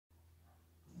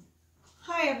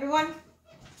Hi everyone,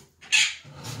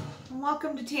 and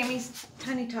welcome to Tammy's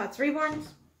Tiny Tots Reborns.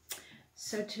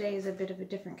 So today is a bit of a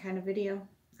different kind of video.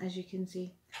 As you can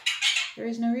see, there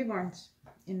is no Reborns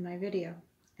in my video.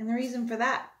 And the reason for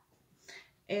that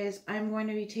is I'm going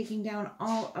to be taking down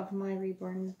all of my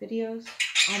Reborn videos,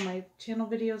 all my channel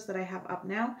videos that I have up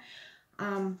now.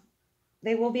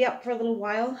 They will be up for a little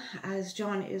while as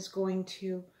John is going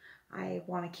to, I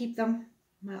want to keep them,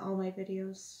 all my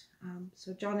videos.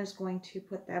 So John is going to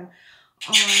put them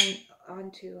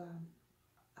onto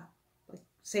like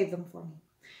save them for me.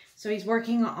 So he's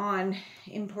working on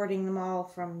importing them all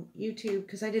from YouTube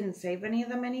because I didn't save any of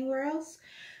them anywhere else.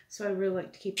 So I really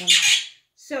like to keep them.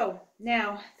 So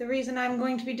now the reason I'm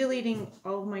going to be deleting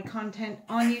all of my content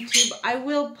on YouTube, I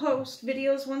will post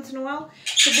videos once in a while,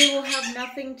 but they will have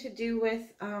nothing to do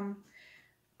with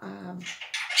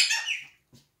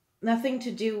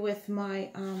my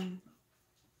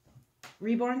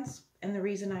Reborns. And the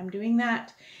reason I'm doing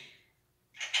that,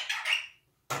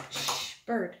 shh,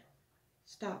 bird,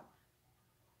 stop.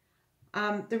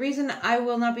 The reason I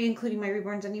will not be including my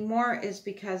Reborns anymore is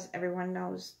because everyone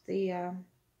knows the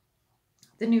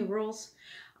new rules.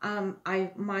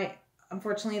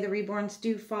 Unfortunately, the Reborns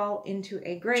do fall into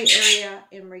a gray area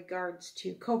in regards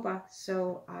to COPA,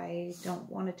 so I don't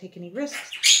want to take any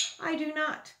risks. I do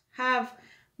not have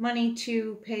money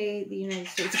to pay the United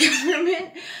States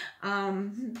government,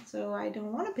 so I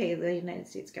don't want to pay the United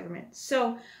States government.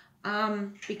 So,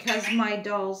 because my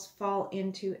dolls fall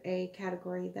into a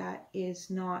category that is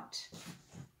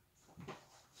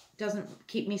doesn't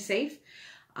keep me safe,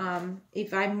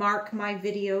 if I mark my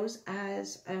videos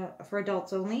as for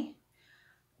adults only,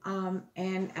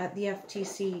 and at the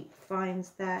FTC finds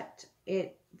that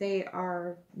they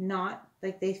are not,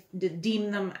 like they deem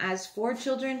them as for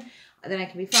children, then I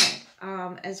can be fined.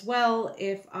 As well,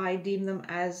 if I deem them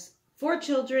as for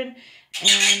children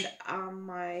and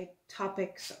my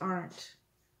topics aren't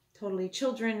totally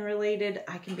children related,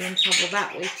 I can be in trouble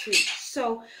that way too.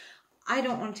 So I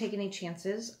don't want to take any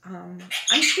chances. I'm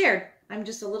scared. I'm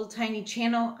just a little tiny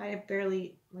channel. I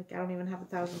don't even have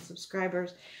 1,000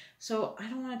 subscribers. So I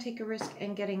don't want to take a risk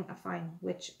in getting a fine,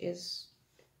 which is,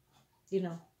 you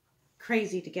know,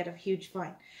 crazy to get a huge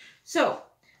fine. So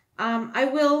I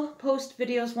will post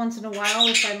videos once in a while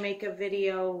if I make a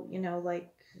video, you know,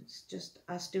 like it's just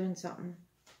us doing something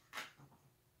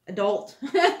adult.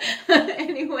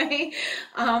 Anyway,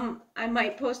 I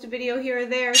might post a video here or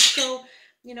there. So,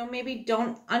 you know, maybe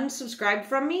don't unsubscribe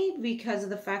from me because of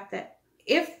the fact that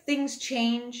if things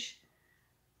change,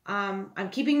 I'm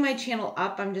keeping my channel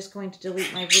up. I'm just going to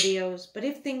delete my videos. But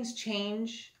if things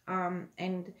change,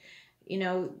 and you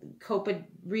know, COPA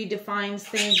redefines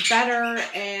things better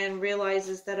and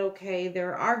realizes that, okay,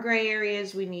 there are gray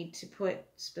areas, we need to put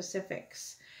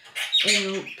specifics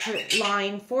in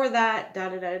line for that,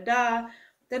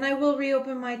 then I will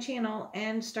reopen my channel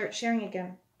and start sharing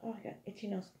again. Oh, I got itchy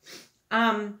nose.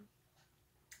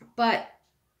 But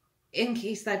in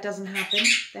case that doesn't happen,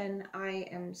 then I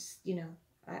am, you know,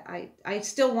 I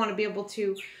still want to be able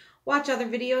to watch other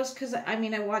videos, because I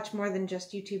mean I watch more than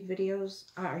just YouTube videos.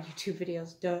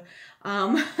 Duh.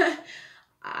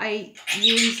 I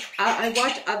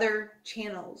watch other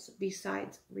channels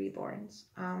besides Reborns.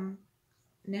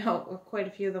 Now quite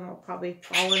a few of them will probably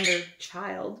fall under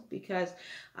child because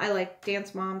I like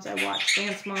Dance Moms. I watch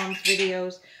Dance Moms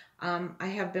videos. I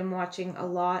have been watching a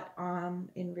lot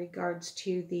in regards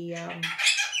to the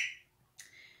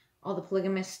all the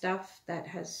polygamous stuff that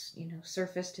has, you know,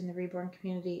 surfaced in the Reborn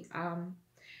community.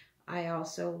 I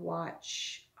also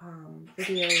watch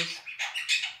videos.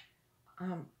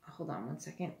 Hold on one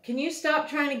second. Can you stop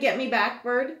trying to get me back,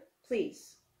 bird?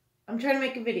 Please. I'm trying to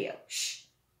make a video. Shh.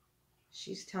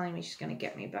 She's telling me she's going to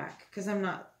get me back because I'm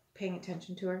not paying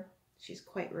attention to her. She's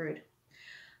quite rude.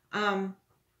 But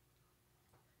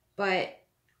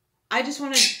I just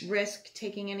want to risk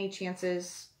taking any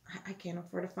chances. I can't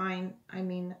afford a fine. I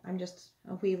mean, I'm just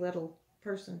a wee little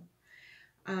person.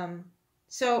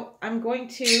 So I'm going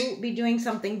to be doing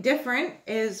something different.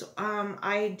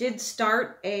 I did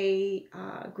start a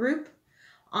group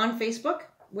on Facebook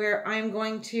where I'm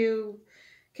going to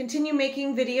continue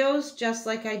making videos just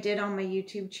like I did on my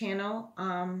YouTube channel.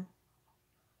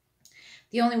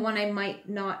 The only one I might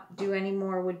not do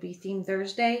anymore would be Theme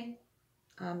Thursday.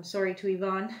 Sorry to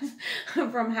Yvonne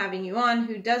from having you on,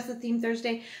 who does the Theme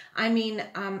Thursday. I mean,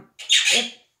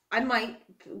 if I might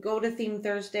go to Theme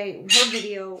Thursday, her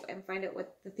video, and find out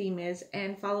what the theme is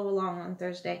and follow along on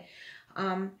Thursday.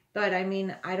 But I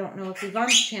mean, I don't know if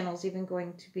Yvonne's channel is even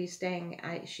going to be staying.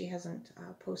 She hasn't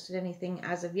posted anything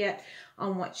as of yet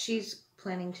on what she's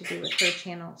planning to do with her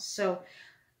channel. So,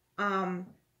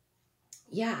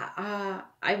 yeah,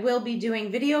 I will be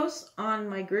doing videos on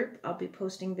my group. I'll be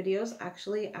posting videos.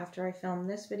 Actually, after I film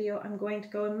this video, I'm going to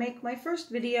go and make my first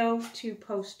video to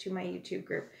post to my YouTube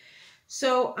group.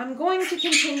 So I'm going to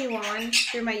continue on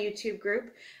through my YouTube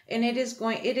group, and it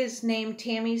is named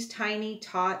Tammy's Tiny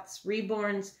Tots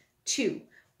Reborns 2,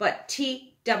 but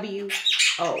TWO,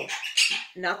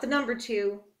 not the number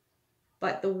 2,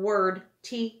 but the word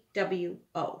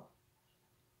TWO.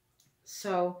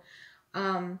 So,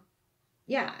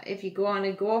 yeah, if you go on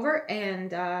and go over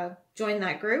and join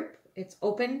that group, it's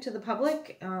open to the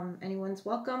public. Anyone's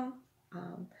welcome,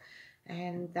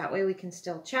 and that way we can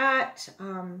still chat.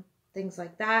 Things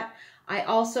like that. I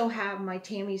also have my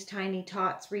Tammy's Tiny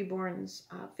Tots Reborns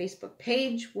Facebook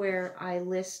page where I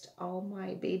list all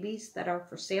my babies that are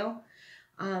for sale.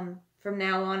 From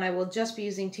now on, I will just be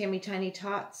using Tammy's Tiny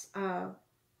Tots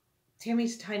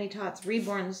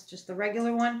Reborns, just the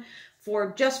regular one,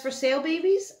 for just for sale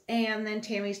babies. And then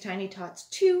Tammy's Tiny Tots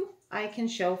 2, I can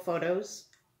show photos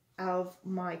of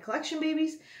my collection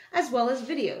babies as well as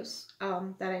videos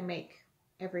that I make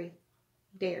every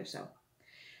day or so.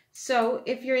 So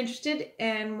if you're interested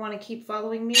and want to keep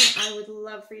following me, I would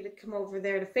love for you to come over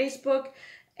there to Facebook.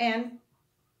 And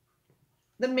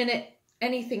the minute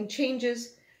anything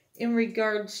changes in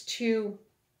regards to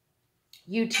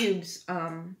YouTube's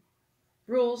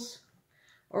rules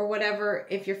or whatever,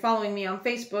 if you're following me on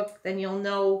Facebook, then you'll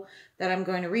know that I'm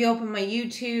going to reopen my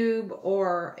YouTube,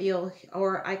 or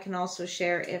I can also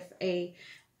share if a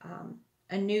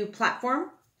new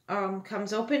platform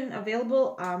comes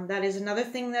available. That is another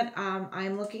thing that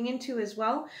I'm looking into as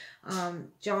well.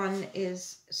 John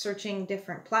is searching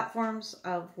different platforms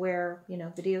of where,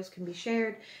 videos can be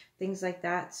shared, things like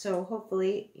that. So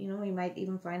hopefully, we might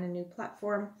even find a new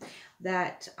platform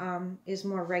that is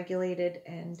more regulated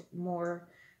and more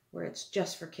where it's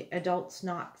just for adults,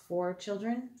 not for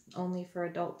children, only for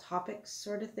adult topics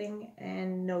sort of thing,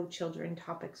 and no children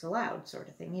topics allowed sort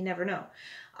of thing. You never know.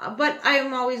 But I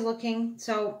am always looking.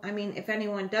 So, I mean, if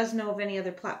anyone does know of any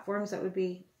other platforms that would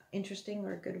be interesting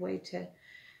or a good way to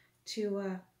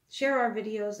share our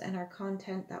videos and our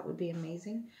content, that would be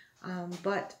amazing.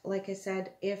 But like I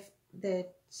said, if the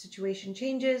situation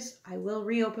changes, I will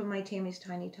reopen my Tammy's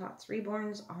Tiny Tots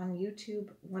Reborns on YouTube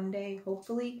one day,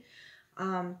 hopefully.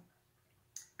 I'm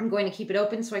going to keep it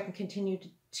open so I can continue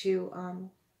to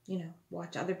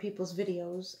watch other people's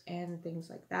videos and things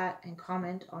like that, and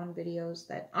comment on videos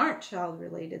that aren't child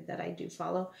related that I do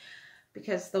follow,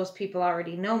 because those people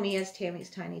already know me as Tammy's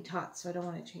Tiny Tots, so I don't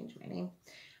want to change my name.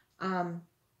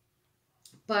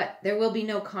 But there will be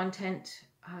no content,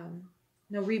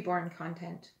 no reborn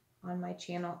content on my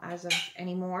channel as of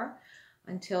anymore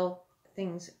until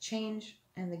things change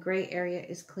and the gray area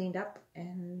is cleaned up,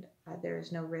 and there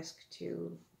is no risk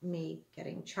to me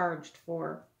getting charged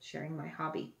for sharing my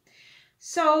hobby.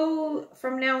 So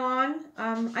from now on,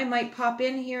 I might pop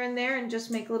in here and there and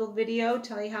just make a little video,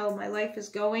 tell you how my life is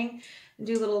going, and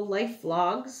do little life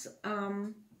vlogs.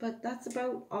 But that's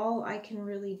about all I can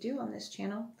really do on this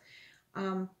channel.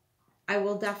 I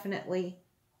will definitely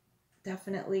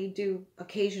do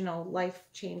occasional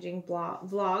life-changing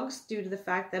vlogs, due to the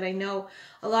fact that I know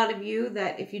a lot of you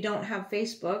that if you don't have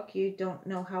Facebook, you don't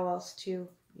know how else to,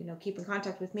 keep in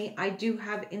contact with me. I do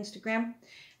have Instagram,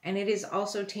 and it is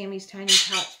also Tammy's Tiny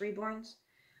Tots Reborns.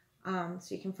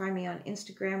 So you can find me on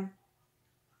Instagram.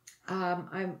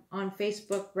 I'm on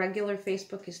Facebook. Regular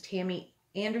Facebook is Tammy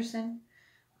Anderson.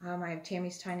 I have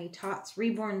Tammy's Tiny Tots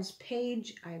Reborns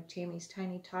page. I have Tammy's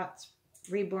Tiny Tots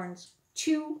Reborns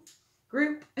 2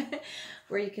 group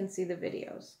where you can see the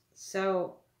videos.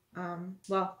 So,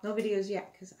 well, no videos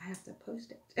yet because I have to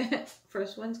post it.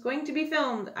 First one's going to be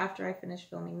filmed after I finish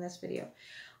filming this video.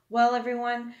 Well,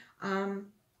 everyone, I'm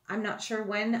not sure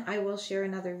when I will share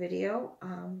another video,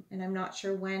 and I'm not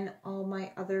sure when all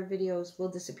my other videos will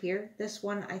disappear. This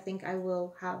one I think I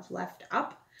will have left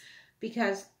up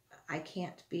because I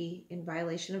can't be in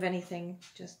violation of anything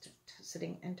just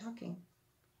sitting and talking.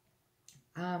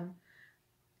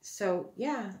 So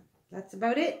yeah, that's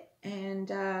about it.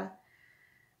 And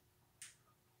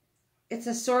it's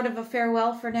a sort of a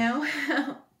farewell for now,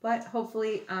 but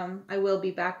hopefully I will be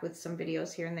back with some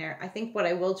videos here and there. I think what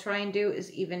I will try and do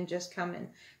is even just come and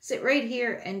sit right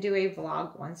here and do a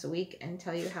vlog once a week and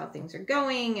tell you how things are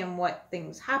going and what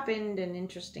things happened and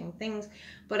interesting things,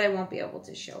 but I won't be able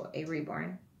to show a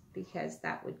reborn because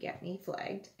that would get me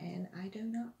flagged, and I do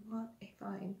not want a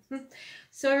fine.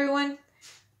 So everyone,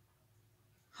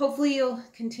 hopefully you'll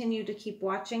continue to keep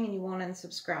watching and you won't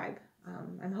unsubscribe.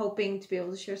 I'm hoping to be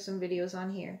able to share some videos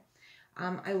on here.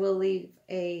 I will leave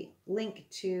a link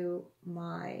to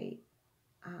my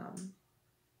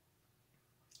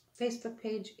Facebook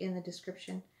page in the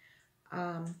description.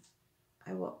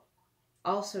 I will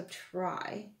also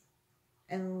try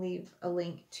and leave a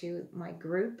link to my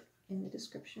group in the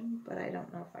description, but I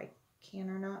don't know if I can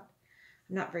or not.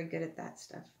 I'm not very good at that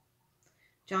stuff.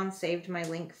 John saved my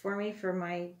link for me for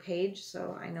my page,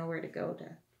 so I know where to go to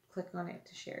click on it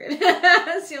to share it.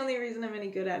 That's the only reason I'm any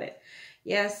good at it.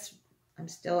 Yes, I'm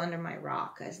still under my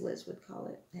rock, as Liz would call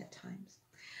it at times.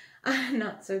 I'm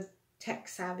not so tech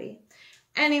savvy.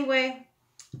 Anyway,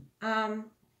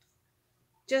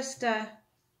 just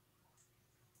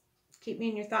keep me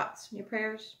in your thoughts and your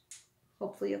prayers.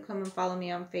 Hopefully you'll come and follow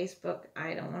me on Facebook.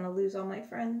 I don't want to lose all my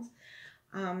friends.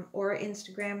 Or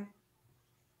Instagram.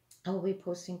 I will be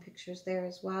posting pictures there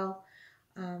as well.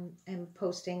 And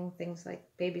posting things like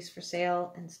babies for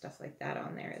sale and stuff like that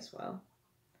on there as well.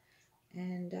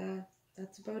 And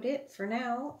that's about it for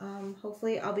now.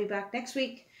 Hopefully I'll be back next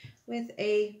week with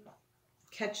a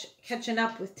catching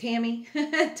up with Tammy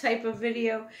type of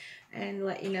video and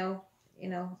let you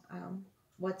know,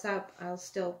 what's up. I'll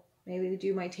still maybe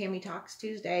do my Tammy Talks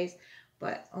Tuesdays,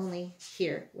 but only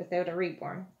here without a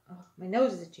reborn. Oh, my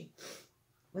nose is itchy.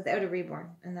 Without a reborn,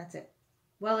 and that's it.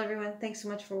 Well, everyone, thanks so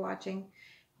much for watching.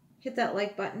 Hit that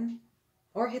like button,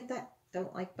 or hit that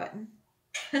don't like button.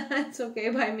 It's okay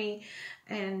by me.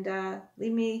 And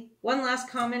leave me one last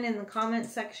comment in the comment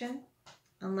section.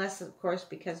 Unless, of course,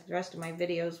 because the rest of my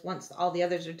videos, once all the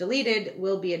others are deleted,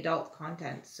 will be adult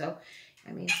content. So,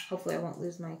 I mean, hopefully I won't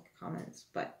lose my comments.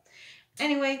 But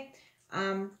anyway,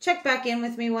 check back in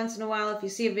with me once in a while. If you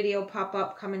see a video pop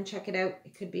up, come and check it out.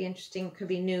 It could be interesting. It could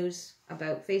be news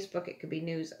about Facebook. It could be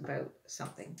news about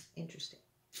something interesting.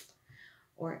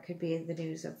 Or it could be the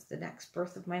news of the next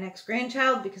birth of my next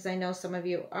grandchild, because I know some of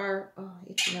you are,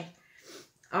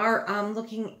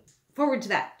 looking forward to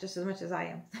that just as much as I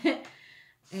am.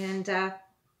 And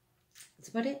that's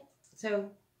about it.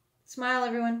 So smile,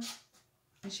 everyone,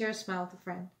 and share a smile with a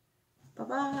friend.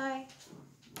 Bye-bye.